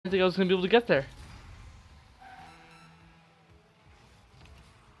think I was gonna be able to get there.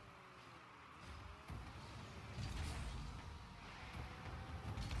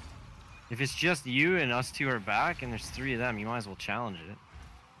 If it's just you and us two are back and there's 3 of them, you might as well challenge it.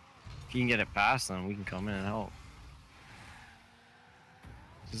 If you can get it past them, we can come in and help.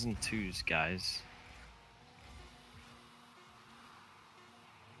 This isn't 2s, guys.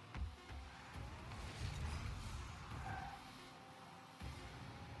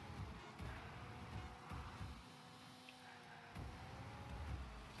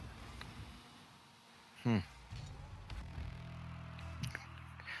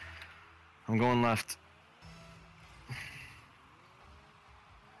 I'm going left.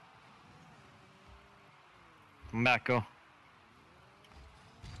 I'm back, go.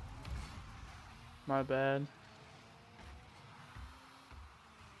 My bad.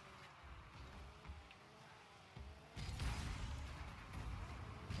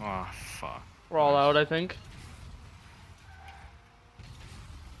 Oh, fuck. We're all out, I think.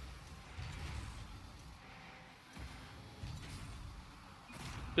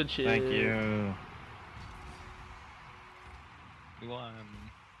 Good shit. Thank you. We won.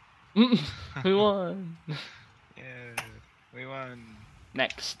 We won. Yeah, we won.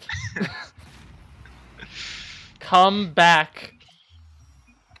 Next. Come back.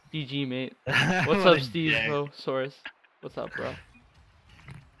 GG, mate. What's What up, a Steve? dick. Bro, Source. What's up, bro?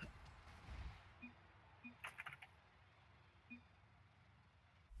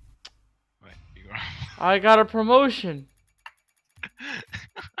 Wait, you were. I got a promotion.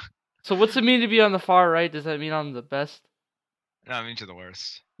 So what's it mean to be on the far right? Does that mean I'm the best? No, I mean you're the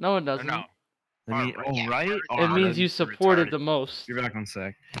worst. No, it Or doesn't. no. I mean, oh, right? It Oh, means you that's supported retarded. the most. You're back on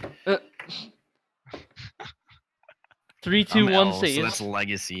sec. 3, 2, I'm 1 L, so saves. that's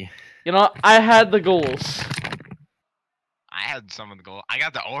legacy. You know, I had the goals. I had some of the goal. I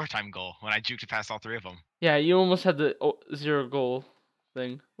got the overtime goal when I juked it past all 3 of them. Yeah, you almost had the 0 goal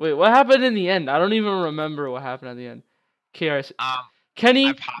thing. Wait, what happened in the end? I don't even remember what happened at the end. KRS. Kenny,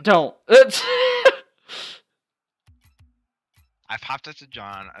 I popped- don't. I popped it to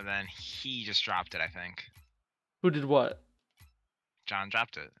John, and then he just dropped it, I think. Who did what? John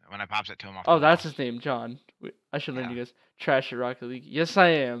dropped it when I popped it to him off Oh, the that's wall. his name, John. Wait, I should learn Yeah. you guys. Trash at Rocket League. Yes, I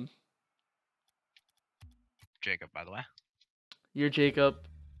am. Jacob, by the way. You're Jacob.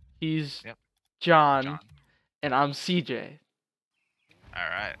 He's Yep. John, John. and I'm CJ.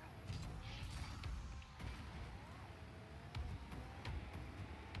 Alright.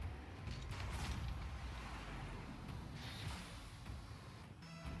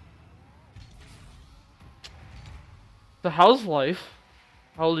 So how's life?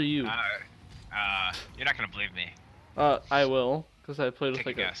 How old are you? You're not gonna believe me. I will, cause I played with Take a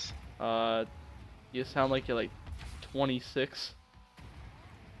like guess. you sound like you're like 26,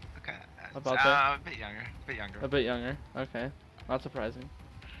 Okay. About that? A bit younger. A bit younger. a bit younger. Okay, not surprising.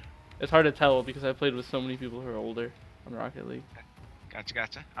 It's hard to tell because I played with so many people who are older on Rocket League. Gotcha,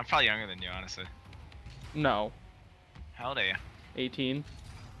 gotcha. I'm probably younger than you, honestly. No, How old are you? 18.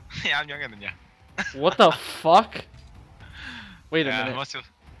 Yeah, I'm younger than you. What the fuck? Wait a Yeah, minute.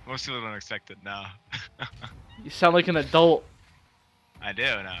 Most people don't expect it now. You sound like an adult. I do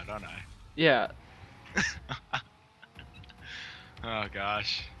now, don't I? Yeah. Oh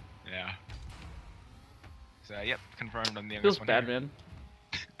gosh. Yeah. So yep, confirmed I'm the Feels youngest one bad, here. man.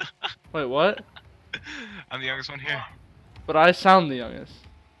 Wait, what? I'm the youngest one here. But I sound the youngest.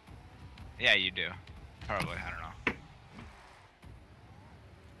 Yeah, you do. Probably, I don't know.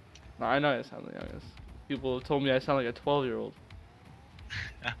 No, I know I sound the youngest. People have told me I sound like a 12-year-old.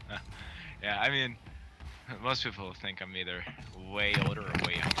 Yeah, I mean, most people think I'm either way older or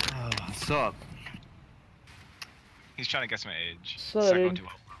way younger. What's up? He's trying to guess my age. So It's not going dude. too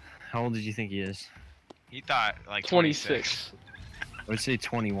well. How old did you think he is? He thought like 26. I would say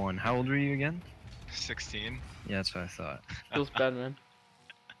 21. How old were you again? 16. Yeah, that's what I thought. Feels bad, man.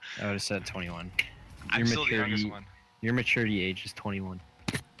 I would have said 21. I'm still the youngest one. Your maturity age is 21.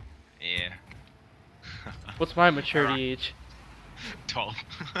 Yeah. What's my maturity age? 12.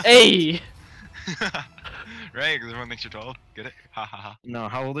 Hey! Right, because everyone thinks you're 12. Get it? Ha ha ha. No,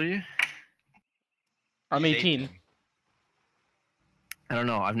 how old are you? I'm He's 18. I don't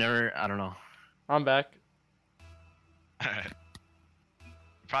know. I don't know. I'm back. Alright.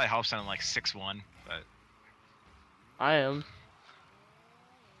 Probably helps I'm like 6'1", but I am.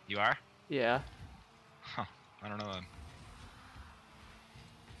 you are? Yeah. Huh. I don't know then.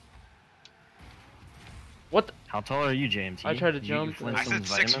 What? The How tall are you, JMT? I tried to Did you eat your jump and- I said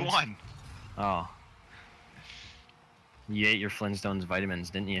Flintstones vitamins? 6'1". Oh. You ate your Flintstones vitamins,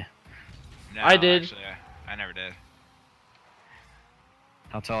 didn't you? No, I did. Actually, I never did.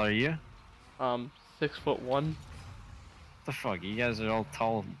 How tall are you? 6'1". What the fuck? You guys are all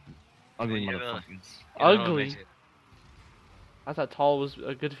tall, ugly You're the- motherfuckers. you're the little Ugly. midget. I thought tall was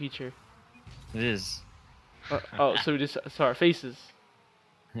a good feature. It is. Oh, so we just saw our faces.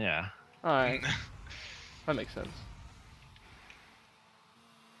 Yeah. Alright, that makes sense.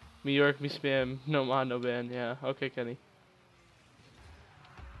 Me York, me spam, no mod, no ban. Yeah, okay, Kenny.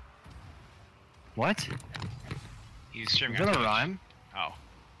 He's What? Is streaming that on a Twitch. rhyme? Oh.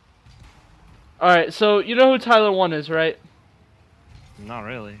 Alright, so you know who Tyler 1 is, right? Not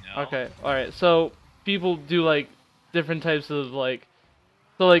really. No. Okay, alright, so people do like different types of like,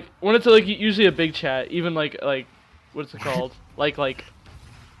 so like when it's like usually a big chat, even like what's it called?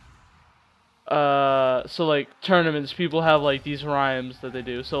 So like tournaments, people have like these rhymes that they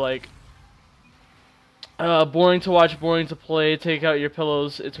do. So like boring to watch, boring to play, take out your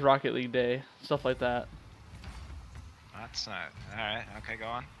pillows, it's Rocket League day, stuff like that. That's not. Alright, okay, go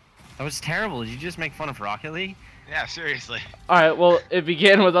on. That was terrible. Did you just make fun of Rocket League? Yeah, seriously. Alright, well it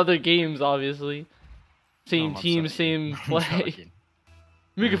began with other games obviously. No, Same I'm team, joking. same I'm play. joking.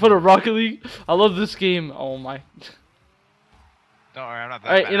 Making fun of Rocket League? I love this game. Oh my. Don't worry, I'm not that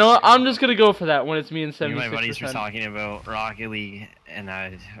Alright, bad you at know what? streaming. I'm just gonna go for that when it's me and Me and my 76%. buddies were talking about Rocket League, and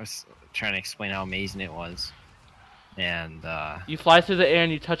I was trying to explain how amazing it was. And You fly through the air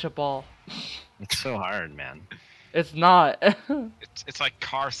and you touch a ball. it's so hard, man. It's not. It's like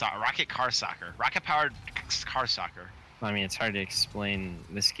car soccer, rocket car soccer, rocket powered car soccer. I mean, it's hard to explain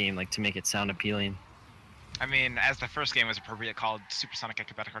this game like to make it sound appealing. I mean, as the first game was appropriate, called Supersonic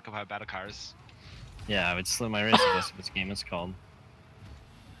Acrobatic Rocket Battle Cars. Yeah, I would slit my wrist if that's what this game is called.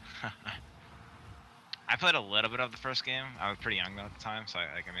 I played a little bit of the first game. I was pretty young though at the time, so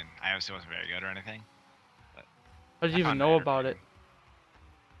I mean, I obviously wasn't very good or anything. How did I you even found know it about it? entertaining.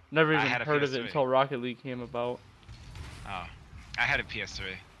 Never I even had a heard of it PS3. until Rocket League came about. Oh, I had a PS3.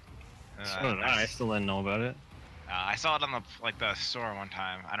 So did I still didn't know about it. I saw it on the store one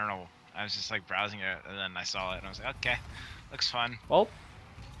time. I don't know. I was just like browsing it, and then I saw it, and I was like, okay, looks fun. Well,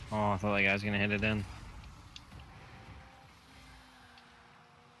 Oh, I thought that guy was gonna hit it in.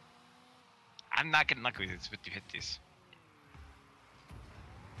 I'm not getting lucky with these 50-50s.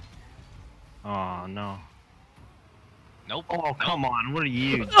 Oh no. Nope. Oh nope. come on, what are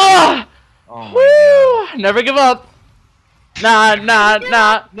you? ah! Oh my Woo! Never give up. Nah.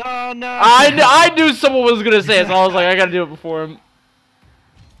 god. No, no. I knew someone was gonna say it, so I was like, I gotta do it before him.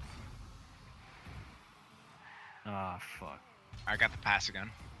 Ah, fuck. I got the pass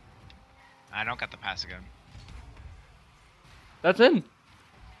again. I don't got the pass again. That's in.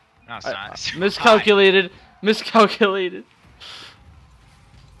 No, it's not. It's Miscalculated. Miscalculated.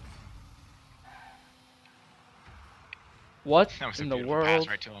 What That was a in the beautiful pass world?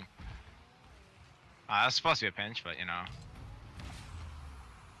 right to him. That was supposed to be a pinch, but you know.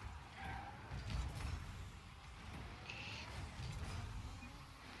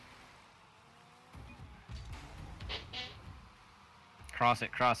 Cross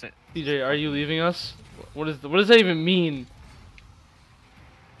it, cross it. DJ, are you leaving us? What does that even mean?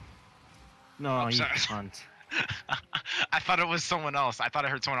 No, you sorry. cunt. I thought it was someone else. I thought I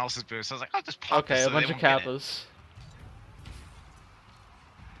heard someone else's boost. I was like, I'll just pop Okay, this a so they bunch of won't get it. kappas.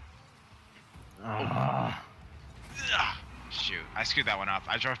 Ah. Ugh. Shoot, I screwed that one up.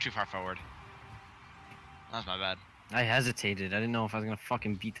 I drove too far forward. That was my bad. I hesitated. I didn't know if I was gonna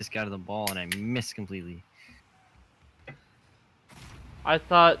fucking beat this guy to the ball, and I missed completely. I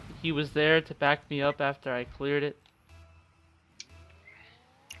thought he was there to back me up after I cleared it.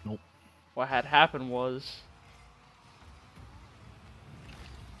 Nope. What had happened was...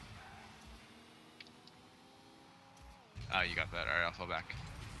 Oh, you got that. Alright, I'll fall back.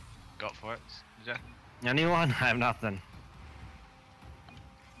 Go up for it. Did ya? Anyone? I have nothing.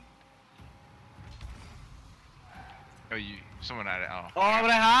 Oh, someone had it. Oh. Oh, but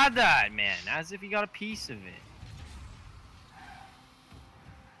I had that, man. As if he got a piece of it.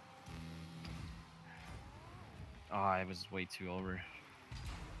 Oh, I was way too over.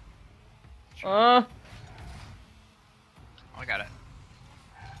 Oh, I got it.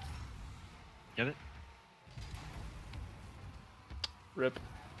 Get it? Rip.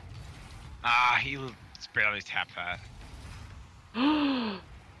 Ah, he barely tapped that.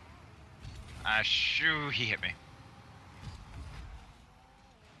 Shoo, he hit me.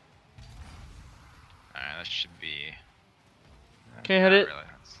 Alright, that should be... Can't hit not it. really.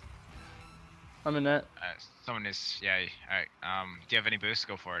 I'm in net. Someone is... Yeah, alright. Do you have any boost?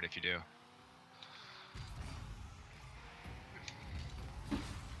 Go for it if you do.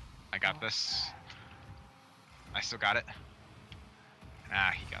 I got this. I still got it.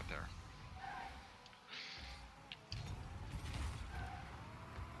 Ah, he got there.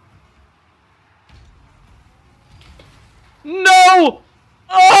 No!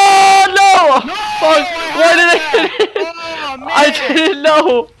 Oh no! No! Fuck! Why did I hit it? Oh, man! I didn't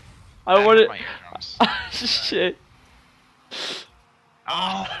know. I hit wanted. my eardrums. Shit. Oh,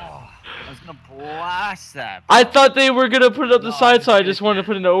 I was gonna blast that. I bro. thought they were gonna put it up the No, side, so I it's just good. wanted to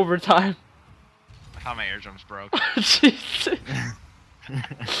put it into overtime. I thought my eardrums broke. Jesus.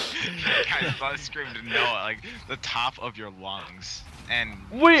 Guys, I screamed to know like the top of your lungs. And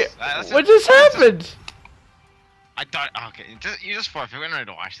Wait, that's what just- just that's happened? I thought okay, you just forfeit. We're ready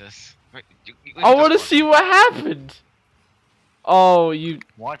to watch this. I want to see what happened. Oh, you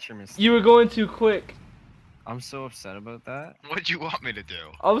Watch your mistake. were going too quick. I'm so upset about that. What'd you want me to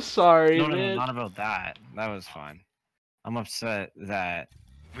do? I'm sorry, No, man. not about that. That was fine. I'm upset that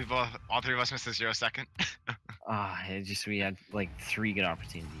All three of us missed a 0 second. we had like 3 good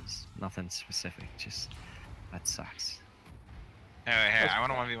opportunities. Nothing specific. Just that sucks. Hey, I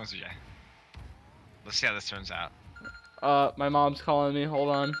want to 1v1 Jay. Let's see how this turns out. My mom's calling me. Hold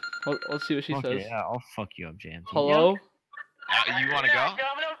on. Let's see what she Okay, says. yeah, I'll fuck you up, JMT. Hello? You want to go?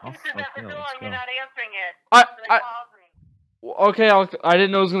 I'll fuck you up. Let's go. You're not answering it. I- So they I- called me. Okay, I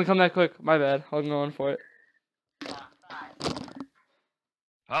didn't know it was gonna come that quick. My bad. I'm going for it.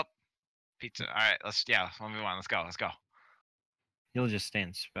 Oh, pizza. All right, 1v1. Let's go. You'll just stay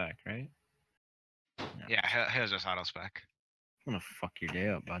in spec, right? Yeah, here's just auto spec. I'm gonna fuck your day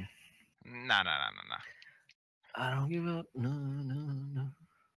up, bud. Nah. I don't give up. No.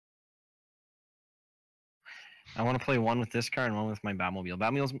 I want to play one with this car and one with my Batmobile.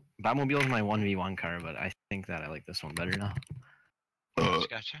 Batmobile's my 1v1 car, but I think that I like this one better now.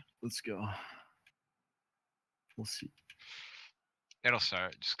 Gotcha. Let's go. We'll see. It'll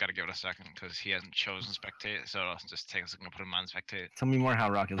start. Just gotta give it a second because he hasn't chosen spectate, so it'll just take us. I'm gonna put him on spectate. Tell me more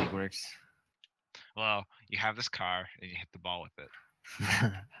how Rocket League works. Well, you have this car and you hit the ball with it.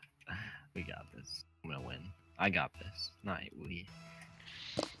 We got this. I'm gonna win. I got this. Not we.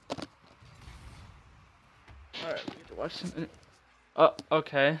 Alright, we get to watch some.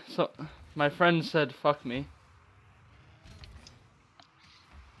 Okay. So, my friend said, fuck me.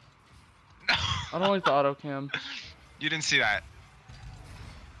 No. I don't like the auto cam. You didn't see that.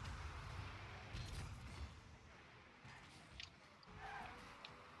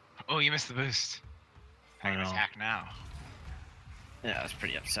 Oh, you missed the boost. I I'm gonna know. attack now. Yeah, I was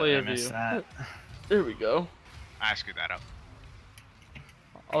pretty upset. Play I of missed you. that. There we go. I screwed that up.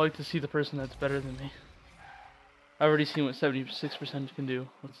 I like to see the person that's better than me. I've already seen what 76% can do.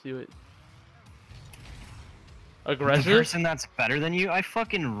 Let's do it. The Aggressive? person that's better than you? I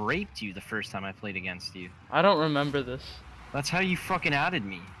fucking raped you the first time I played against you. I don't remember this. That's how you fucking added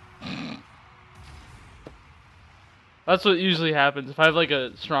me. That's what usually happens if I have like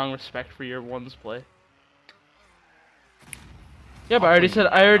a strong respect for your one's play. Yeah, but I already said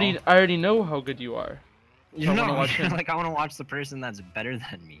I already know how good you are. You I know, wanna watch him. like I want to watch the person that's better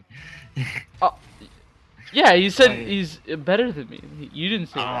than me. Yeah, you said Right. he's better than me. You didn't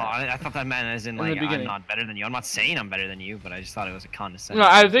say Oh, that. I thought that meant as in In the like I'm beginning. not better than you. I'm not saying I'm better than you, but I just thought it was a condescending. No,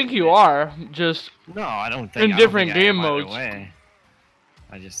 I thing think to you say. are. Just No, I don't think. In I don't different think I am game either modes. way.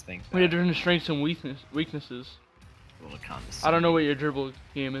 I just think we have that different strengths and weaknesses. a little condescending. I don't know what your dribble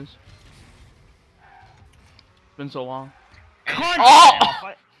game is. It's been so long. Cut Oh! it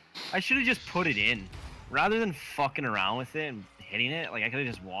off. I should have just put it in, rather than fucking around with it and hitting it. Like I could have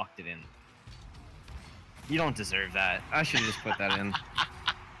just walked it in. You don't deserve that. I should have just put that in.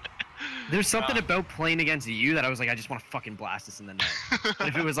 There's something about playing against you that I was like, I just want to fucking blast this in the net. But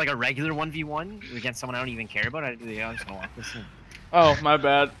if it was like a regular 1v1 against someone I don't even care about, I'd be like, I'm just gonna walk this in. Oh, my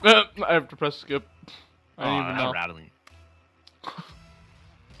bad. I have to press skip. I Oh, didn't even how know. rattling.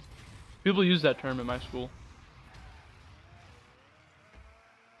 People use that term in my school.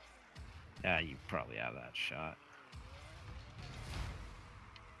 Yeah, you probably have that shot.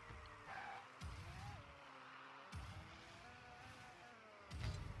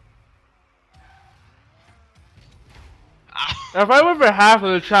 Ow. If I went for half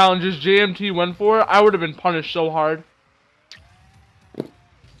of the challenges JMT went for, I would have been punished so hard.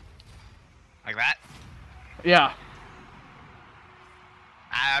 Like that? Yeah.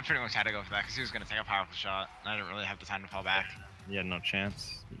 I pretty much had to go for that because he was gonna take a powerful shot. And I didn't really have the time to fall back. You had no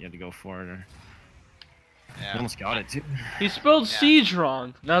chance. You had to go for it. Or... You Yeah. almost got it too. He spelled Yeah. siege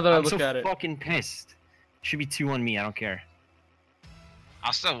wrong. Now that I I'm look so at it. fucking pissed. Should be 2-1 me. I don't care.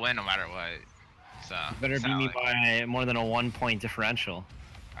 I'll still win no matter what. So You better it's beat not me like- by more than a 1-point differential.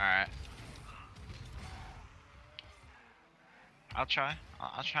 Alright. I'll try.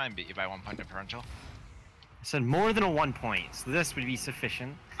 I'll try and beat you by 1 point differential. I said more than a 1 point, so this would be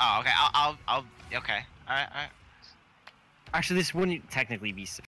sufficient. Oh, okay. I'll okay. Alright. Actually, this wouldn't technically be